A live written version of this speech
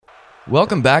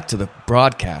Welcome back to the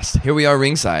broadcast. Here we are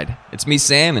ringside. It's me,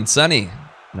 Sam, and Sonny.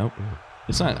 Nope.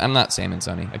 It's not. I'm not Sam and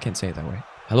Sonny. I can't say it that way.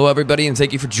 Hello, everybody, and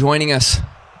thank you for joining us.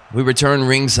 We return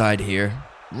ringside here,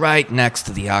 right next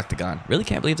to the Octagon. Really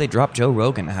can't believe they dropped Joe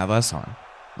Rogan to have us on.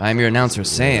 I'm your announcer,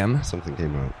 Sam. Something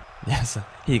came up. Yes,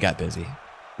 he got busy.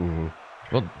 Mm-hmm.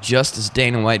 Well, just as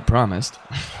Dana White promised.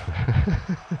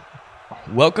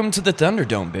 Welcome to the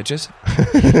Thunderdome, bitches.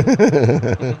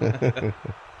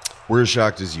 We're as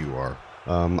shocked as you are.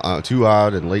 Two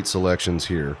odd and late selections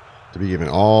here to be given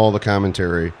all the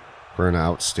commentary for an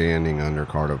outstanding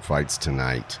undercard of fights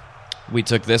tonight. We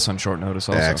took this on short notice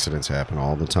also. Accidents happen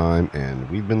all the time, and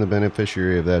we've been the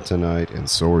beneficiary of that tonight, and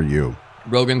so are you.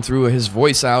 Rogan threw his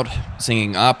voice out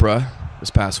singing opera this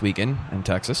past weekend in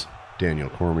Texas. Daniel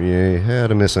Cormier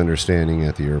had a misunderstanding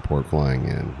at the airport flying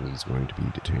in. He's going to be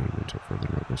detained until further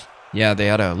notice. Yeah, they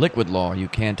had a liquid law. You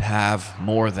can't have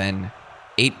more than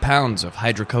 8 pounds of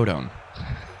hydrocodone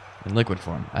in liquid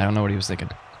form. I don't know what he was thinking.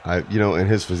 And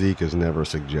his physique has never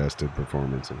suggested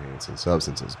performance-enhancing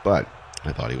substances, but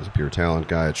I thought he was a pure talent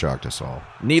guy. It shocked us all.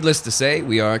 Needless to say,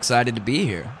 we are excited to be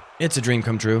here. It's a dream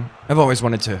come true. I've always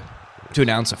wanted to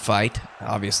announce a fight,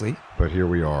 obviously. But here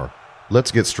we are.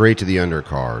 Let's get straight to the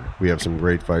undercard. We have some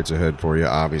great fights ahead for you.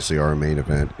 Obviously, our main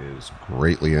event is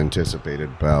greatly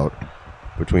anticipated bout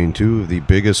between two of the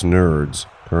biggest nerds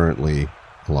currently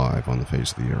alive on the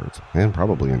face of the earth, and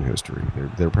probably in history.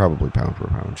 They're probably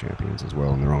pound-for-pound champions as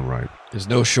well in their own right. There's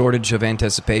no shortage of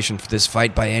anticipation for this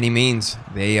fight by any means.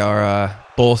 They are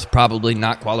both probably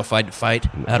not qualified to fight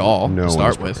at all to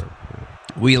start with.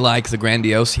 Yeah. We like the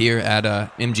grandiose here at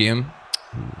MGM.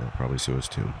 They'll probably sue us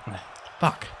too.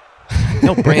 Fuck.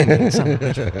 No branding. Son of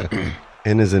a bitch.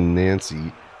 N is in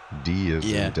Nancy, D is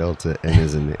in Delta, N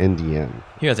is in NDN.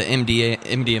 Here at the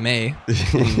MDMA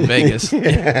in Vegas.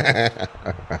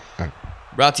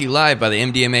 Brought to you live by the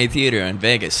MDMA Theater in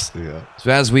Vegas. Yeah.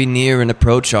 So as we near and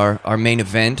approach our main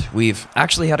event, we've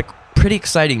actually had a pretty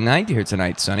exciting night here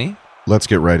tonight, Sonny. Let's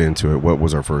get right into it. What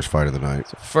was our first fight of the night?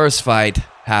 So first fight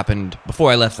happened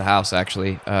before I left the house,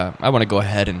 actually. I want to go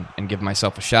ahead and give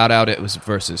myself a shout-out. It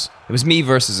was me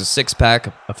versus a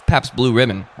six-pack of Pabst Blue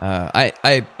Ribbon.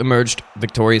 I emerged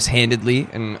victorious handedly,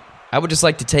 and I would just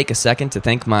like to take a second to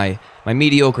thank my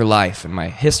mediocre life and my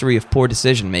history of poor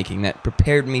decision-making that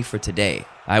prepared me for today.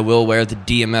 I will wear the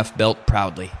DMF belt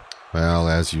proudly. Well,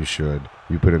 as you should.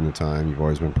 You put in the time. You've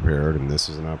always been prepared, and this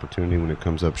is an opportunity when it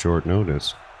comes up short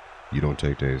notice. You don't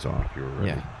take days off. You're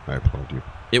ready. Yeah. I applaud you.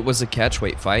 It was a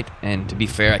catchweight fight, and to be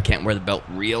fair, I can't wear the belt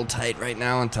real tight right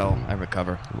now until I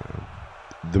recover.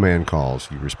 The man calls.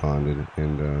 You responded,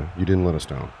 and you didn't let us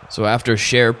down. So after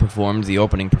Cher performed the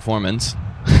opening performance,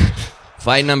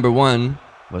 fight number one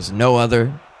was no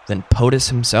other than POTUS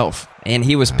himself, and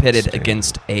he was pitted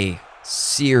against a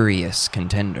serious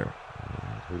contender.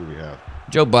 Who do we have?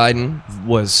 Joe Biden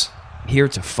was here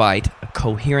to fight a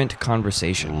coherent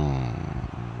conversation.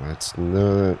 That's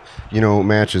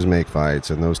matches make fights,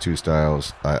 and those two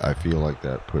styles, I feel like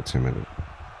that puts him at a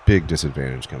big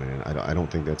disadvantage coming in. I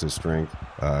don't think that's his strength.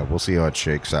 We'll see how it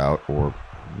shakes out, or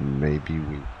maybe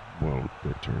we won't,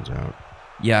 it turns out.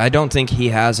 Yeah, I don't think he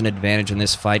has an advantage in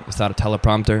this fight without a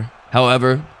teleprompter.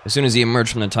 However, as soon as he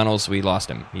emerged from the tunnels, we lost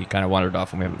him. He kind of wandered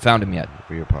off, and we haven't found him yet.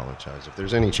 We apologize. If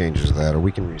there's any changes to that, or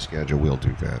we can reschedule, we'll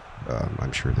do that.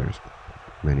 I'm sure there's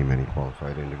many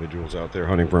qualified individuals out there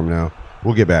hunting for him now.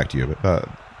 We'll get back to you, but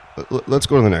let's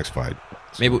go to the next fight.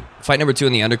 Maybe fight number 2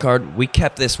 in the undercard. We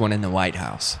kept this one in the White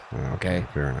House. Okay?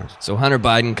 Fair enough. So Hunter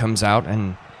Biden comes out,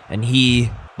 and he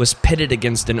was pitted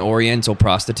against an Oriental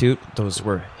prostitute. Those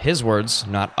were his words,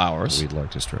 not ours. We'd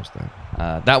like to stress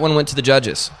that. That one went to the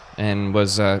judges and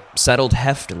was settled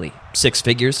heftily. 6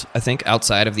 figures, I think,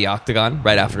 outside of the Octagon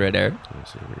right after it aired.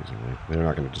 They're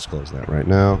not going to disclose that right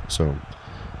now, so...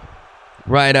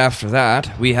 Right after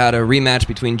that, we had a rematch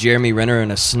between Jeremy Renner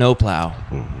and a snowplow.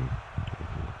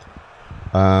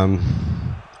 I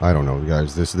don't know,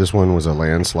 guys. This one was a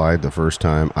landslide the first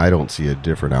time. I don't see a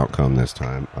different outcome this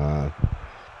time.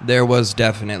 There was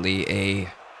definitely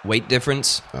a weight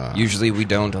difference. Usually we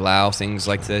don't allow things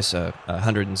like this. A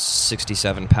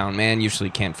 167-pound man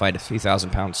usually can't fight a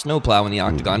 3,000-pound snowplow in the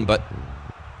Octagon, but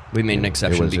we made an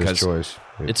exception because his choice.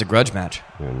 It's a grudge match.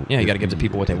 Yeah, you got to give the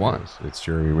people what they want. It's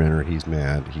Jeremy Renner. He's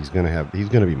mad. He's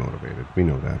gonna be motivated. We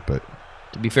know that, but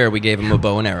to be fair, we gave him a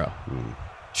bow and arrow.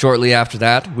 Shortly after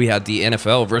that, we had the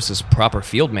NFL versus proper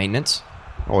field maintenance.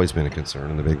 Always been a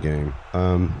concern in the big game.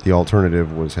 The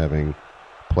alternative was having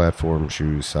platform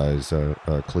shoe size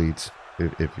cleats.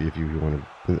 If you want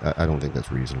to, I don't think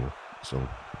that's reasonable. So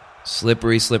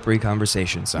slippery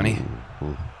conversation, Sonny.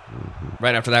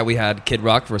 Right after that, we had Kid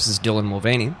Rock versus Dylan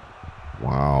Mulvaney.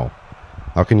 Wow.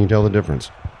 How can you tell the difference?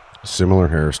 Similar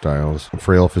hairstyles,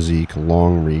 frail physique,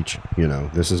 long reach.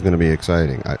 This is going to be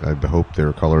exciting. I hope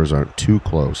their colors aren't too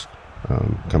close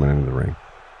coming into the ring.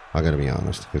 I got to be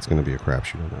honest. It's going to be a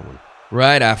crapshoot on that one.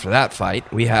 Right after that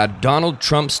fight, we had Donald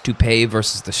Trump's toupee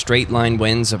versus the straight-line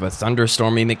winds of a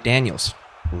thunderstormy McDaniels.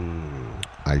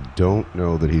 I don't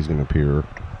know that he's going to appear.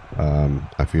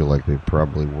 I feel like they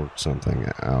probably worked something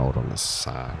out on the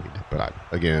side. But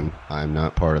again, I'm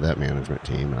not part of that management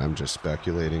team, and I'm just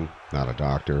speculating, not a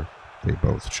doctor. They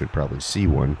both should probably see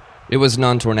one. It was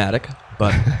non-tornadic,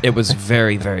 but it was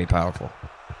very, very powerful.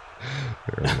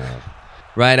 Fair enough.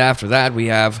 Right after that, we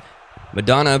have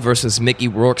Madonna versus Mickey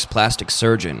Rourke's plastic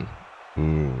surgeon.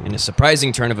 In a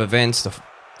surprising turn of events, the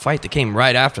fight that came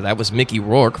right after that was Mickey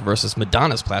Rourke versus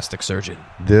Madonna's plastic surgeon.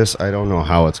 This, I don't know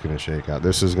how it's going to shake out.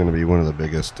 This is going to be one of the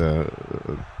biggest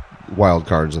wild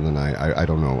cards in the night. I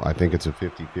don't know. I think it's a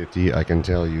 50-50. I can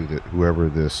tell you that whoever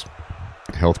this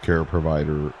healthcare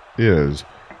provider is,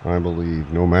 I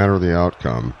believe no matter the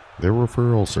outcome, their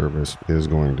referral service is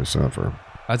going to suffer.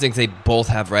 I think they both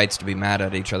have rights to be mad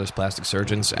at each other's plastic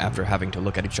surgeons after having to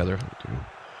look at each other.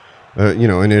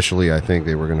 Initially I think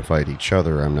they were going to fight each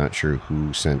other. I'm not sure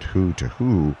who sent who to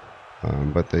who,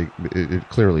 but it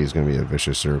clearly is going to be a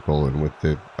vicious circle, and with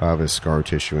the obvious scar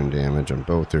tissue and damage on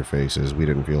both their faces, we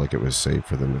didn't feel like it was safe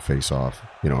for them to face off,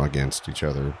 against each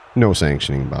other. No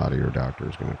sanctioning body or doctor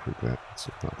is going to prove that. It's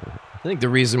not there. I think the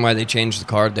reason why they changed the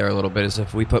card there a little bit is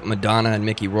if we put Madonna and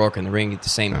Mickey Rourke in the ring at the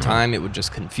same time, it would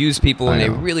just confuse people, and they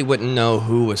really wouldn't know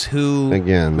who was who,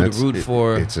 again, who to root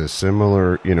for. It's a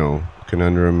similar,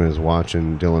 conundrum as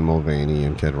watching Dylan Mulvaney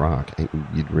and Kid Rock.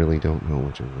 You really don't know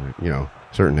which is right.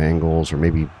 Certain angles, or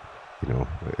maybe,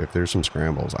 if there's some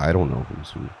scrambles, I don't know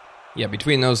who's who. Yeah,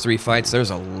 between those three fights,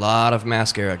 there's a lot of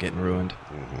mascara getting ruined.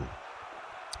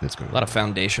 It's going a lot of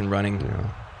foundation running. Yeah.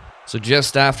 So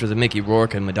just after the Mickey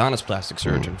Rourke and Madonna's plastic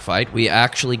surgeon fight, we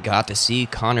actually got to see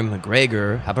Conor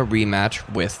McGregor have a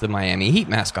rematch with the Miami Heat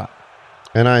mascot.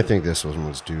 And I think this one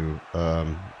was due.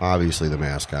 Obviously, the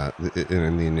mascot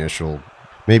in the initial,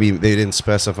 maybe they didn't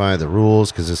specify the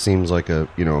rules because it seems like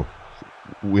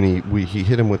when he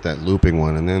hit him with that looping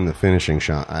one and then the finishing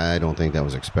shot. I don't think that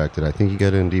was expected. I think he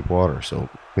got in deep water, so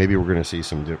maybe we're going to see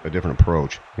a different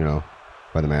approach,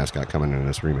 by the mascot coming in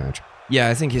this rematch. Yeah,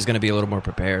 I think he's going to be a little more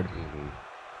prepared.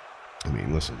 I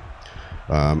mean, listen.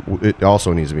 It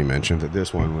also needs to be mentioned that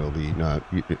this one will be not.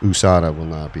 USADA will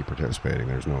not be participating.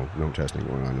 There's no testing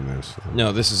going on in this.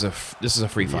 No, this is a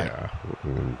free fight. Yeah,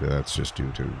 and that's just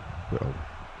due to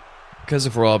because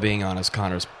if we're all being honest,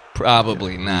 Conor's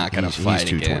probably not going to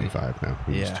fight again. He's 225 now.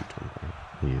 He's 225.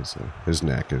 He is. His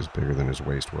neck is bigger than his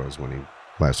waist was when he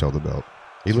last held the belt.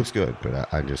 He looks good,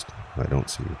 but I don't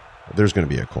see. There's going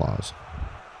to be a clause.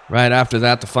 Right after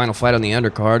that, the final fight on the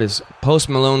undercard is Post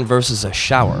Malone versus a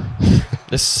shower.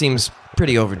 This seems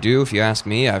pretty overdue, if you ask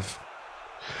me. I've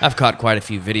caught quite a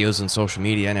few videos on social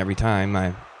media, and every time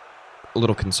I'm a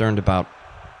little concerned about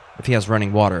if he has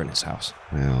running water in his house.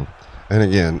 Well, and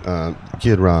again,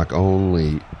 Kid Rock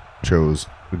only chose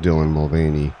Dylan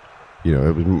Mulvaney.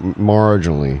 It was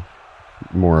marginally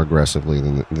more aggressively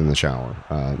than the shower.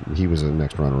 He was the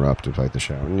next runner-up to fight the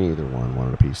shower. Neither one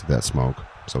wanted a piece of that smoke,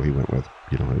 so he went with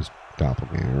his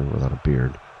doppelganger without a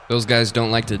beard. Those guys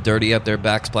don't like to dirty up their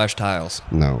backsplash tiles.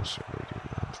 No, sir, they do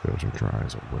not. Those are dry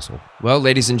as a whistle. Well,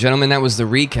 ladies and gentlemen, that was the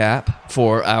recap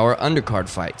for our undercard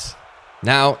fights.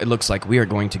 Now it looks like we are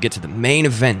going to get to the main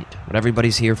event, what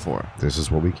everybody's here for. This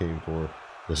is what we came for.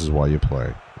 This is why you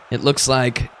play. It looks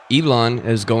like Elon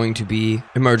is going to be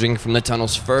emerging from the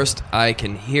tunnels first. I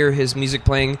can hear his music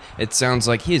playing. It sounds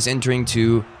like he is entering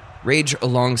to Rage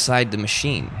Alongside the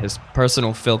Machine, his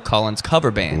personal Phil Collins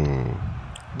cover band.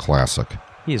 Classic.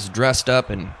 He is dressed up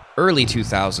in early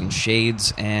 2000s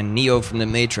shades and Neo from the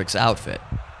Matrix outfit.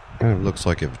 And it looks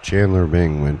like if Chandler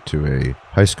Bing went to a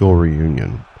high school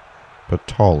reunion, but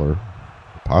taller,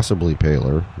 possibly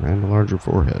paler, and a larger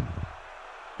forehead.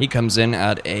 He comes in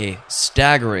at a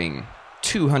staggering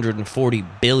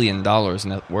 $240 billion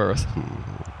net worth.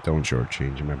 Don't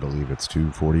shortchange him. I believe it's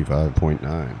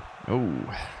 245.9.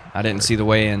 Oh, I didn't see the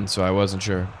weigh-in, so I wasn't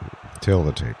sure. Tail of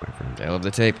the tape, my friend. Tail of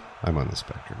the tape. I'm on the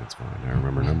spectrum. It's fine. I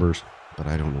remember numbers, but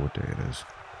I don't know what day it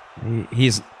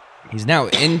is. He's now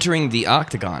entering the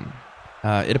octagon.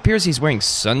 It appears he's wearing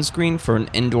sunscreen for an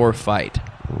indoor fight.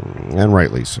 And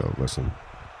rightly so. Listen,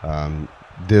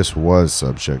 this was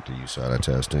subject to USADA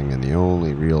testing, and the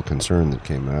only real concern that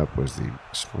came up was the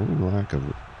extreme lack of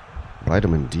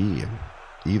vitamin D in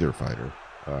either fighter.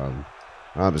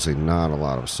 Obviously, not a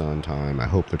lot of sun time. I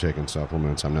hope they're taking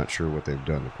supplements. I'm not sure what they've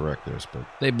done to correct this, but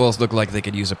they both look like they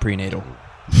could use a prenatal.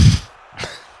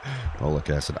 Folic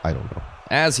acid, I don't know.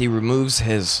 As he removes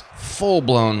his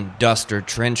full-blown duster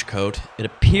trench coat, it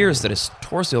appears that his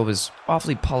torso is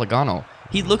awfully polygonal.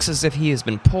 He looks as if he has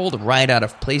been pulled right out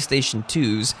of PlayStation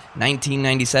 2's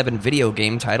 1997 video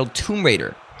game titled Tomb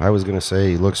Raider. I was going to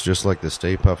say he looks just like the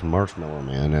Stay Puft Marshmallow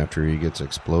Man after he gets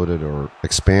exploded or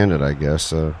expanded, I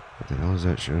guess. What the hell is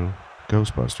that show?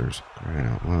 Ghostbusters. Crying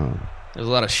out loud. There's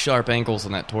a lot of sharp angles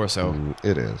in that torso.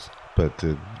 It is. But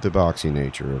the boxy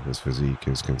nature of his physique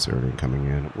is concerning coming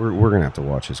in. We're going to have to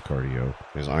watch his cardio.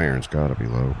 His iron's got to be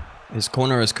low. His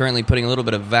corner is currently putting a little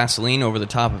bit of Vaseline over the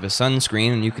top of his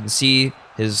sunscreen, and you can see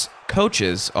his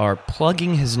coaches are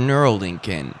plugging his Neuralink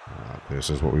in. This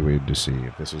is what we waited to see,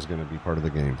 if this was going to be part of the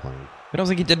game plan. I don't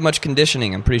think he did much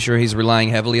conditioning. I'm pretty sure he's relying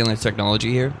heavily on the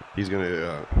technology here. He's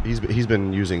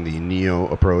been using the Neo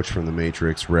approach from the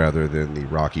Matrix rather than the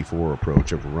Rocky IV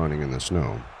approach of running in the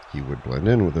snow. He would blend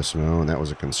in with the snow, and that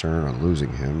was a concern on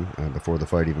losing him before the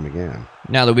fight even began.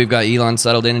 Now that we've got Elon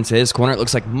settled into his corner, it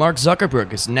looks like Mark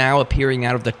Zuckerberg is now appearing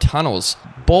out of the tunnels.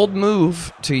 Bold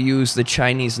move to use the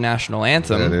Chinese national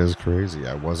anthem. That is crazy.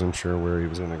 I wasn't sure where he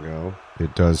was going to go.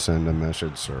 It does send a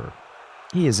message, sir.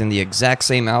 He is in the exact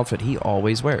same outfit he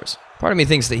always wears. Part of me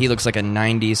thinks that he looks like a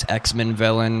 90s X-Men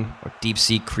villain, or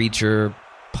deep-sea creature,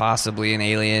 possibly an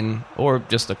alien, or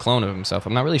just a clone of himself.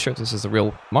 I'm not really sure if this is the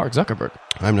real Mark Zuckerberg.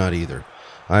 I'm not either.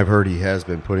 I've heard he has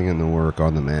been putting in the work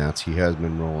on the mats. He has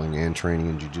been rolling and training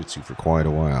in jiu-jitsu for quite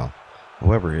a while.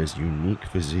 However, his unique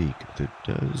physique that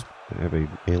does have an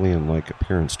alien-like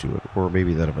appearance to it, or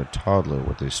maybe that of a toddler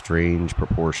with his strange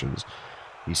proportions.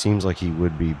 He seems like he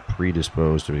would be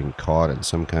predisposed to being caught in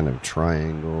some kind of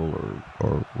triangle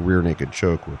or rear naked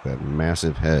choke with that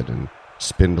massive head and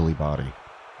spindly body.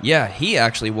 Yeah, he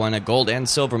actually won a gold and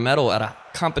silver medal at a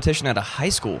competition at a high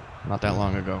school not that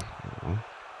long ago.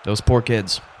 Those poor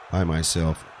kids. I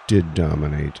myself did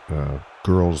dominate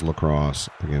girls lacrosse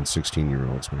against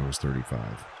 16-year-olds when I was 35.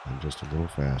 I'm just a little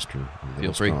faster, a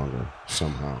little stronger,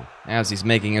 somehow. As he's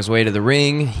making his way to the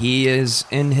ring, he is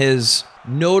in his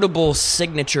notable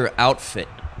signature outfit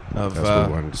of That's what I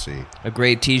wanted to see. A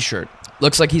gray t-shirt.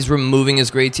 Looks like he's removing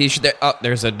his gray t-shirt.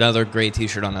 There's another gray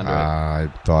t-shirt on under it. I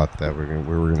thought that we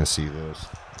were going to see this.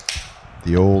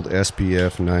 The old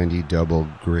SPF 90 double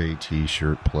gray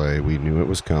t-shirt play. We knew it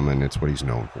was coming. It's what he's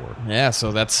known for. Yeah,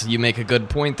 so you make a good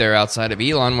point there. Outside of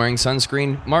Elon wearing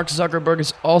sunscreen, Mark Zuckerberg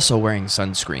is also wearing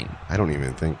sunscreen. I don't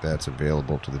even think that's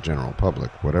available to the general public.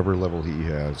 Whatever level he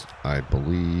has, I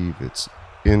believe it's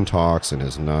in talks and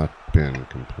has not been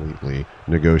completely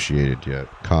negotiated yet.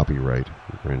 Copyright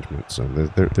infringement. So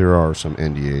there are some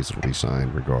NDAs that will be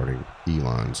signed regarding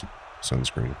Elon's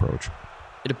sunscreen approach.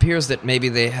 It appears that maybe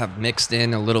they have mixed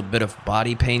in a little bit of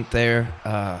body paint there.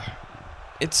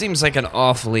 It seems like an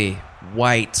awfully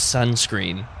white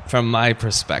sunscreen from my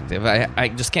perspective. I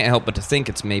just can't help but to think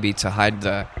it's maybe to hide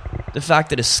the fact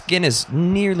that his skin is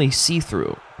nearly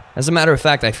see-through. As a matter of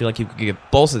fact, I feel like you could give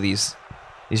both of these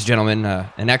gentlemen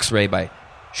an x-ray by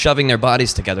shoving their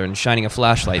bodies together and shining a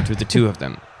flashlight through the two of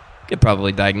them. Could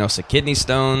probably diagnose a kidney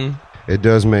stone. It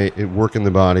does make it work in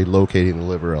the body, locating the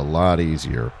liver a lot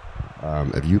easier.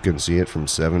 If you can see it from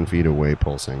 7 feet away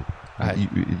pulsing,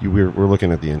 we're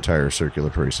looking at the entire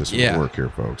circulatory system at work here,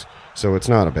 folks. So it's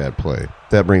not a bad play.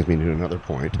 That brings me to another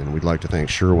point, and we'd like to thank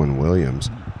Sherwin-Williams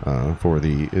for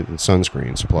the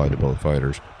sunscreen supplied to both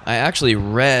fighters. I actually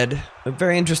read a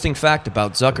very interesting fact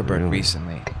about Zuckerberg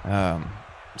recently.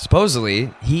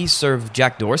 Supposedly, he served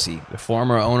Jack Dorsey, the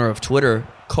former owner of Twitter,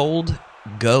 cold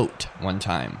goat one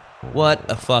time. What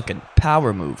a fucking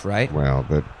power move, right? Well,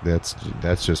 that's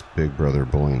just Big Brother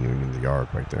bullying you in the yard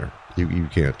right there. You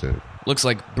can't do it. Looks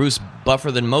like Bruce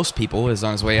Buffer than most people is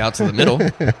on his way out to the middle.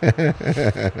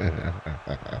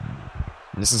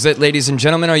 This is it, ladies and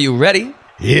gentlemen. Are you ready?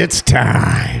 It's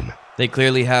time. They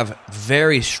clearly have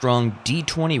very strong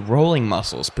D20 rolling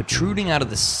muscles protruding out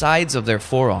of the sides of their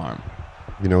forearm.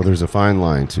 You know, there's a fine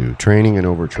line to training and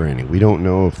overtraining. We don't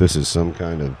know if this is some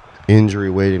kind of injury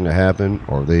waiting to happen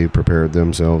or they prepared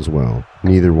themselves well.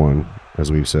 Neither one.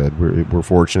 As we've said, we're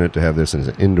fortunate to have this as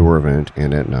an indoor event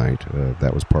and at night.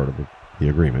 That was part of the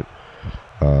agreement.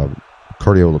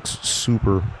 Cardio looks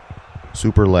super,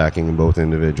 super lacking in both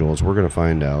individuals. We're going to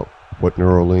find out what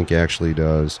Neuralink actually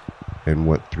does and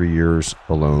what 3 years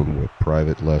alone with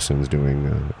private lessons during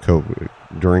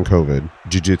COVID,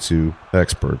 jiu-jitsu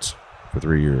experts for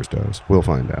 3 years does. We'll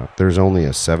find out. There's only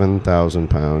a 7,000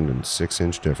 pound and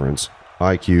 6-inch difference.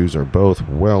 IQs are both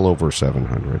well over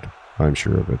 700. I'm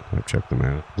sure of it. I've checked them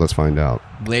out. Let's find out.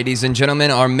 Ladies and gentlemen,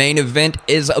 our main event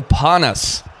is upon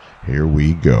us. Here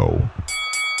we go.